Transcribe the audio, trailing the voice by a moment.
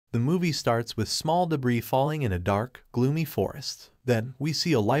The movie starts with small debris falling in a dark, gloomy forest. Then, we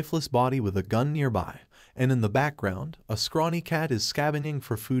see a lifeless body with a gun nearby, and in the background, a scrawny cat is scavenging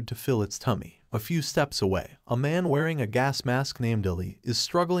for food to fill its tummy. A few steps away, a man wearing a gas mask named Eli is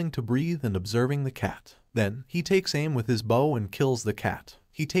struggling to breathe and observing the cat. Then, he takes aim with his bow and kills the cat.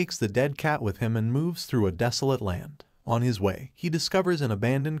 He takes the dead cat with him and moves through a desolate land. On his way, he discovers an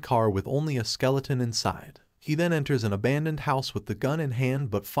abandoned car with only a skeleton inside. He then enters an abandoned house with the gun in hand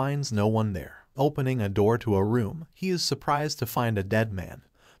but finds no one there. Opening a door to a room, he is surprised to find a dead man,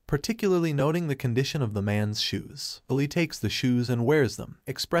 particularly noting the condition of the man's shoes. Eli takes the shoes and wears them,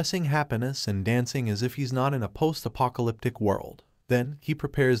 expressing happiness and dancing as if he's not in a post-apocalyptic world. Then, he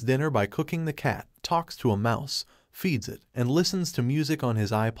prepares dinner by cooking the cat, talks to a mouse, feeds it, and listens to music on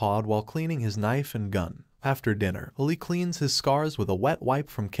his iPod while cleaning his knife and gun. After dinner, Eli cleans his scars with a wet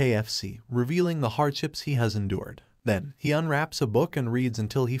wipe from KFC, revealing the hardships he has endured. Then, he unwraps a book and reads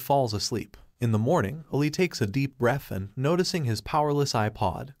until he falls asleep. In the morning, Eli takes a deep breath and, noticing his powerless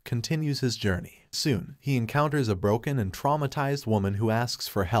iPod, continues his journey. Soon, he encounters a broken and traumatized woman who asks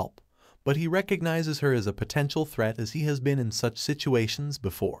for help, but he recognizes her as a potential threat as he has been in such situations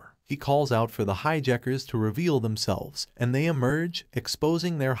before. He calls out for the hijackers to reveal themselves, and they emerge,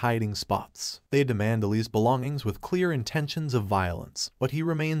 exposing their hiding spots. They demand Eli's belongings with clear intentions of violence, but he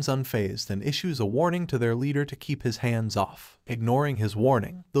remains unfazed and issues a warning to their leader to keep his hands off. Ignoring his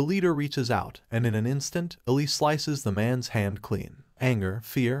warning, the leader reaches out, and in an instant, Eli slices the man's hand clean. Anger,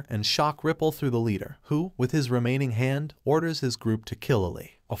 fear, and shock ripple through the leader, who, with his remaining hand, orders his group to kill Eli.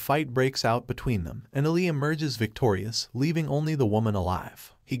 A fight breaks out between them, and Eli emerges victorious, leaving only the woman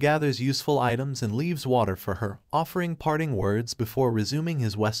alive. He gathers useful items and leaves water for her, offering parting words before resuming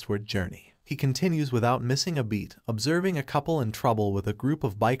his westward journey. He continues without missing a beat, observing a couple in trouble with a group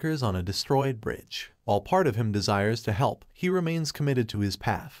of bikers on a destroyed bridge. While part of him desires to help, he remains committed to his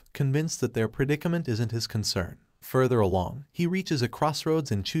path, convinced that their predicament isn't his concern. Further along, he reaches a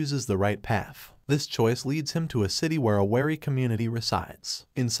crossroads and chooses the right path. This choice leads him to a city where a wary community resides.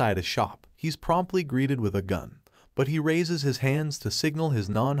 Inside a shop, he's promptly greeted with a gun, but he raises his hands to signal his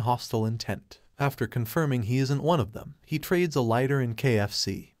non-hostile intent. After confirming he isn't one of them, he trades a lighter and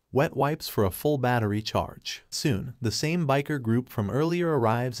KFC, wet wipes for a full battery charge. Soon, the same biker group from earlier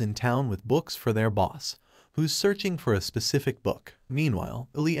arrives in town with books for their boss, who's searching for a specific book. Meanwhile,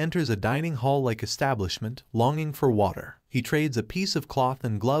 Eli enters a dining hall-like establishment, longing for water. He trades a piece of cloth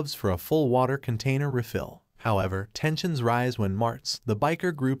and gloves for a full water container refill. However, tensions rise when Martz, the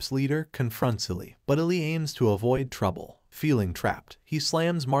biker group's leader, confronts Eli, but Eli aims to avoid trouble. Feeling trapped, he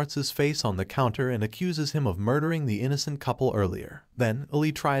slams Martz's face on the counter and accuses him of murdering the innocent couple earlier. Then,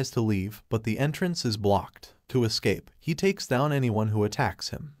 Eli tries to leave, but the entrance is blocked. To escape, he takes down anyone who attacks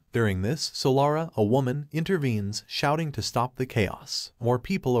him. During this, Solara, a woman, intervenes, shouting to stop the chaos. More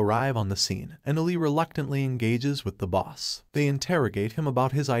people arrive on the scene, and Eli reluctantly engages with the boss. They interrogate him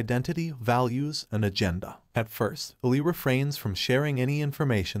about his identity, values, and agenda. At first, Eli refrains from sharing any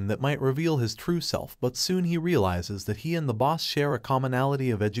information that might reveal his true self, but soon he realizes that he and the boss share a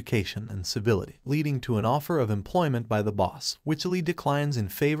commonality of education and civility, leading to an offer of employment by the boss, which Eli declines in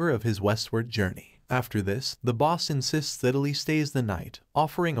favor of his westward journey. After this, the boss insists that Eli stays the night,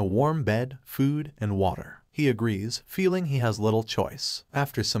 offering a warm bed, food, and water. He agrees, feeling he has little choice.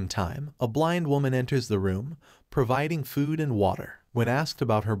 After some time, a blind woman enters the room, providing food and water. When asked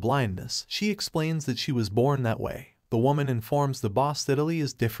about her blindness, she explains that she was born that way. The woman informs the boss that Eli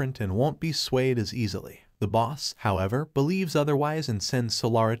is different and won't be swayed as easily. The boss, however, believes otherwise and sends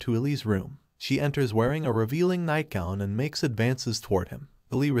Solara to Eli's room. She enters wearing a revealing nightgown and makes advances toward him.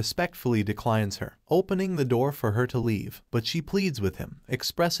 Eli respectfully declines her, opening the door for her to leave, but she pleads with him,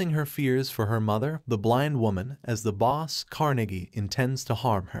 expressing her fears for her mother, the blind woman, as the boss, Carnegie, intends to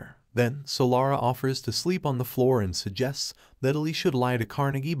harm her. Then, Solara offers to sleep on the floor and suggests that Eli should lie to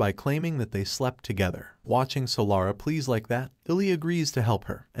Carnegie by claiming that they slept together. Watching Solara please like that, Eli agrees to help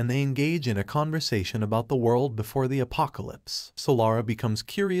her, and they engage in a conversation about the world before the apocalypse. Solara becomes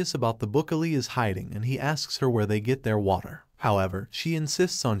curious about the book Eli is hiding and he asks her where they get their water. However, she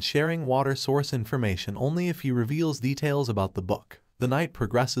insists on sharing water source information only if he reveals details about the book. The night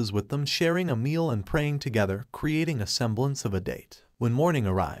progresses with them sharing a meal and praying together, creating a semblance of a date. When morning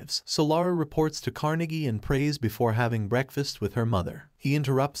arrives, Solara reports to Carnegie and prays before having breakfast with her mother. He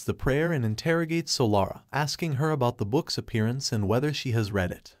interrupts the prayer and interrogates Solara, asking her about the book's appearance and whether she has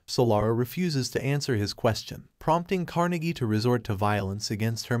read it. Solara refuses to answer his question, prompting Carnegie to resort to violence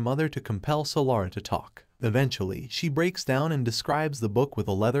against her mother to compel Solara to talk. Eventually, she breaks down and describes the book with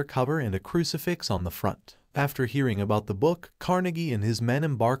a leather cover and a crucifix on the front. After hearing about the book, Carnegie and his men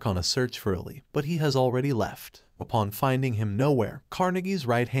embark on a search for Eli, but he has already left. Upon finding him nowhere, Carnegie's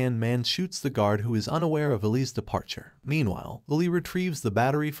right-hand man shoots the guard who is unaware of Eli's departure. Meanwhile, Eli retrieves the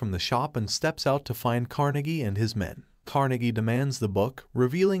battery from the shop and steps out to find Carnegie and his men. Carnegie demands the book,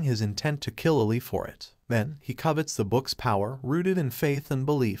 revealing his intent to kill Eli for it. Then, he covets the book's power, rooted in faith and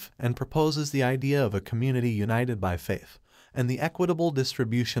belief, and proposes the idea of a community united by faith and the equitable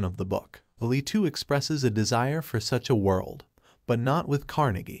distribution of the book. Eli too expresses a desire for such a world, but not with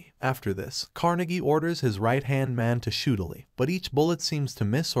Carnegie. After this, Carnegie orders his right-hand man to shoot Eli, but each bullet seems to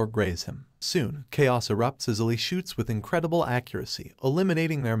miss or graze him. Soon, chaos erupts as Eli shoots with incredible accuracy,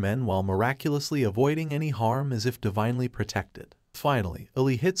 eliminating their men while miraculously avoiding any harm as if divinely protected. Finally,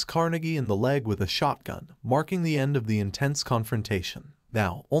 Eli hits Carnegie in the leg with a shotgun, marking the end of the intense confrontation.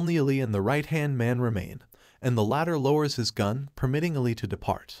 Now, only Eli and the right-hand man remain, and the latter lowers his gun, permitting Eli to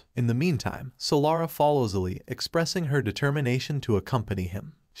depart. In the meantime, Solara follows Eli, expressing her determination to accompany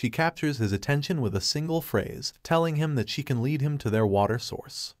him. She captures his attention with a single phrase, telling him that she can lead him to their water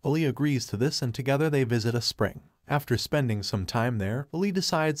source. Eli agrees to this and together they visit a spring. After spending some time there, Eli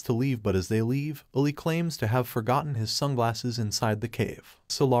decides to leave, but as they leave, Eli claims to have forgotten his sunglasses inside the cave.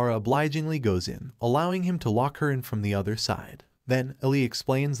 Solara obligingly goes in, allowing him to lock her in from the other side. Then, Eli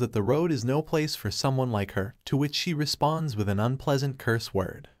explains that the road is no place for someone like her, to which she responds with an unpleasant curse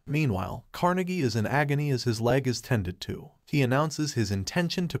word. Meanwhile, Carnegie is in agony as his leg is tended to. He announces his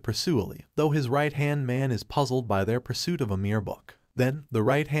intention to pursue Eli, though his right-hand man is puzzled by their pursuit of a mere book. Then, the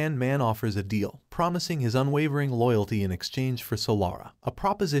right-hand man offers a deal, promising his unwavering loyalty in exchange for Solara, a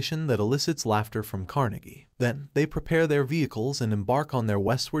proposition that elicits laughter from Carnegie. Then, they prepare their vehicles and embark on their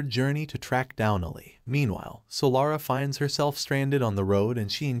westward journey to track down Eli. Meanwhile, Solara finds herself stranded on the road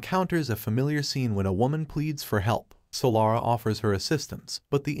and she encounters a familiar scene when a woman pleads for help. Solara offers her assistance,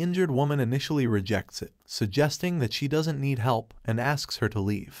 but the injured woman initially rejects it, suggesting that she doesn't need help and asks her to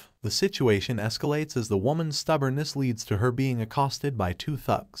leave. The situation escalates as the woman's stubbornness leads to her being accosted by two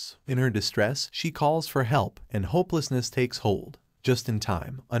thugs. In her distress, she calls for help, and hopelessness takes hold. Just in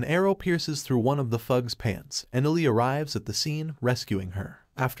time, an arrow pierces through one of the thugs' pants, and Eli arrives at the scene, rescuing her.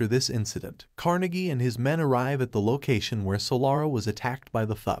 After this incident, Carnegie and his men arrive at the location where Solara was attacked by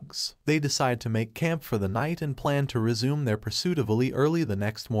the thugs. They decide to make camp for the night and plan to resume their pursuit of Eli early the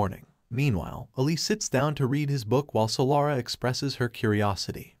next morning. Meanwhile, Eli sits down to read his book while Solara expresses her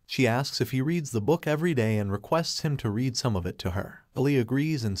curiosity. She asks if he reads the book every day and requests him to read some of it to her. Eli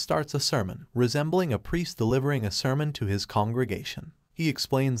agrees and starts a sermon, resembling a priest delivering a sermon to his congregation. He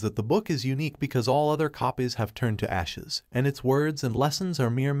explains that the book is unique because all other copies have turned to ashes, and its words and lessons are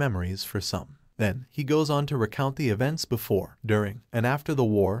mere memories for some. Then, he goes on to recount the events before, during, and after the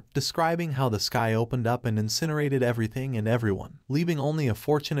war, describing how the sky opened up and incinerated everything and everyone, leaving only a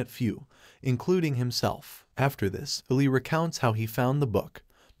fortunate few, including himself. After this, Eli recounts how he found the book,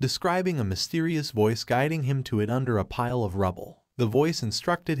 describing a mysterious voice guiding him to it under a pile of rubble. The voice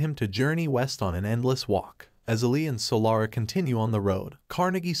instructed him to journey west on an endless walk. As Eli and Solara continue on the road,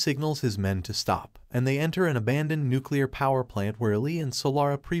 Carnegie signals his men to stop, and they enter an abandoned nuclear power plant where Eli and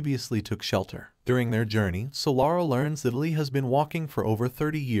Solara previously took shelter. During their journey, Solara learns that Eli has been walking for over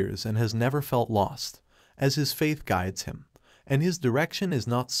 30 years and has never felt lost, as his faith guides him, and his direction is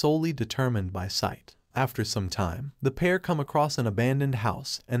not solely determined by sight. After some time, the pair come across an abandoned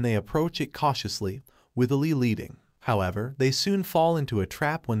house, and they approach it cautiously, with Eli leading. However, they soon fall into a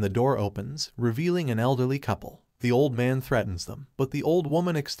trap when the door opens, revealing an elderly couple. The old man threatens them, but the old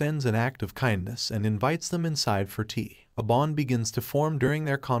woman extends an act of kindness and invites them inside for tea. A bond begins to form during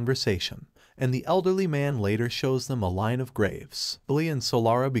their conversation, and the elderly man later shows them a line of graves. Eli and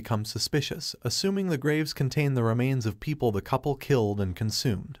Solara become suspicious, assuming the graves contain the remains of people the couple killed and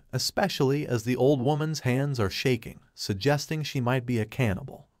consumed, especially as the old woman's hands are shaking, suggesting she might be a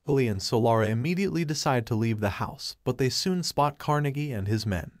cannibal. Eli and Solara immediately decide to leave the house, but they soon spot Carnegie and his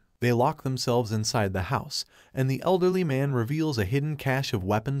men. They lock themselves inside the house, and the elderly man reveals a hidden cache of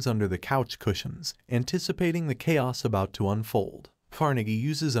weapons under the couch cushions, anticipating the chaos about to unfold. Carnegie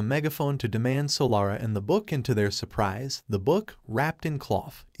uses a megaphone to demand Solara and the book, and to their surprise, the book, wrapped in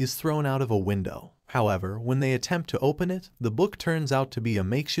cloth, is thrown out of a window. However, when they attempt to open it, the book turns out to be a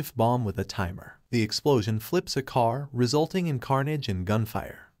makeshift bomb with a timer. The explosion flips a car, resulting in carnage and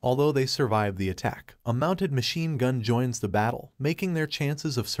gunfire. Although they survive the attack, a mounted machine gun joins the battle, making their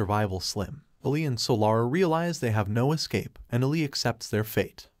chances of survival slim. Eli and Solara realize they have no escape, and Eli accepts their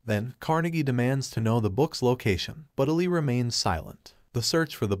fate. Then, Carnegie demands to know the book's location, but Eli remains silent. The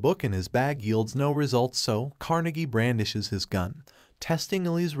search for the book in his bag yields no results, so Carnegie brandishes his gun, testing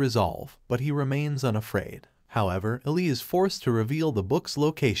Eli's resolve, but he remains unafraid. However, Eli is forced to reveal the book's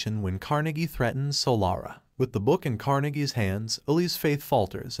location when Carnegie threatens Solara. With the book in Carnegie's hands, Eli's faith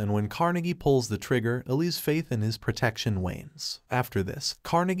falters, and when Carnegie pulls the trigger, Eli's faith in his protection wanes. After this,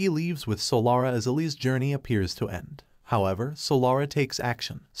 Carnegie leaves with Solara as Eli's journey appears to end. However, Solara takes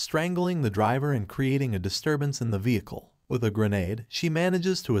action, strangling the driver and creating a disturbance in the vehicle. With a grenade, she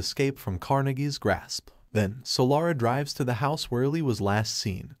manages to escape from Carnegie's grasp. Then, Solara drives to the house where Eli was last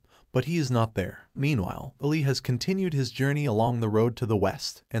seen, but he is not there. Meanwhile, Eli has continued his journey along the road to the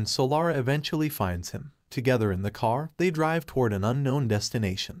west, and Solara eventually finds him. Together in the car, they drive toward an unknown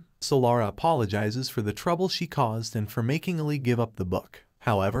destination. Solara apologizes for the trouble she caused and for making Eli give up the book.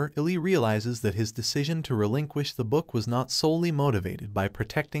 However, Eli realizes that his decision to relinquish the book was not solely motivated by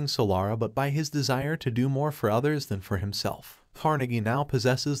protecting Solara but by his desire to do more for others than for himself. Carnegie now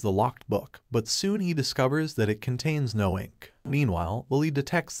possesses the locked book, but soon he discovers that it contains no ink. Meanwhile, Eli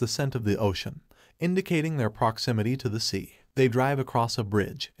detects the scent of the ocean, indicating their proximity to the sea. They drive across a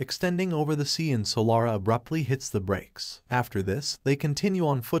bridge, extending over the sea, and Solara abruptly hits the brakes. After this, they continue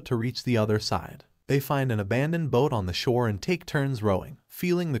on foot to reach the other side. They find an abandoned boat on the shore and take turns rowing,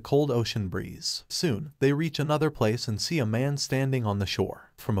 feeling the cold ocean breeze. Soon, they reach another place and see a man standing on the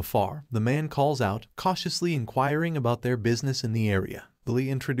shore. From afar, the man calls out, cautiously inquiring about their business in the area. Eli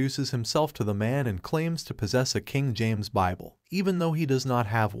introduces himself to the man and claims to possess a King James Bible, even though he does not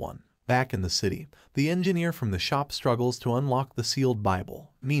have one. Back in the city, the engineer from the shop struggles to unlock the sealed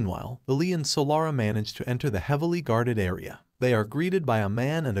Bible. Meanwhile, Eli and Solara manage to enter the heavily guarded area. They are greeted by a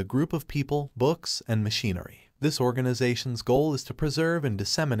man and a group of people, books, and machinery. This organization's goal is to preserve and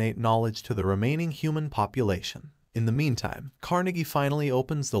disseminate knowledge to the remaining human population. In the meantime, Carnegie finally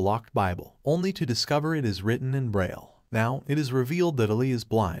opens the locked Bible, only to discover it is written in Braille. Now, it is revealed that Eli is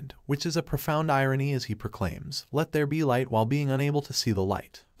blind, which is a profound irony as he proclaims, "Let there be light," while being unable to see the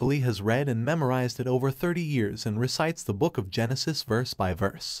light. Eli has read and memorized it over 30 years and recites the book of Genesis verse by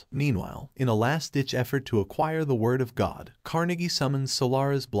verse. Meanwhile, in a last-ditch effort to acquire the Word of God, Carnegie summons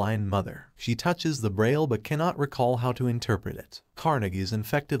Solara's blind mother. She touches the Braille but cannot recall how to interpret it. Carnegie's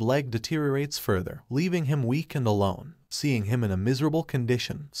infected leg deteriorates further, leaving him weak and alone. Seeing him in a miserable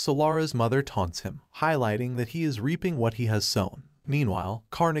condition, Solara's mother taunts him, highlighting that he is reaping what he has sown. Meanwhile,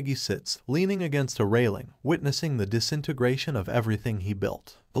 Carnegie sits, leaning against a railing, witnessing the disintegration of everything he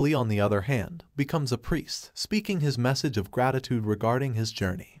built. Eli, on the other hand, becomes a priest, speaking his message of gratitude regarding his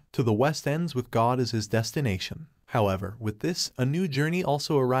journey. To the west ends with God as his destination. However, with this, a new journey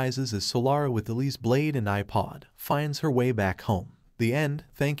also arises as Solara, with Eli's blade and iPod, finds her way back home. The end.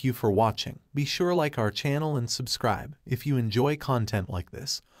 Thank you for watching. Be sure to like our channel and subscribe if you enjoy content like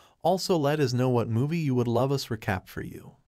this. Also, let us know what movie you would love us recap for you.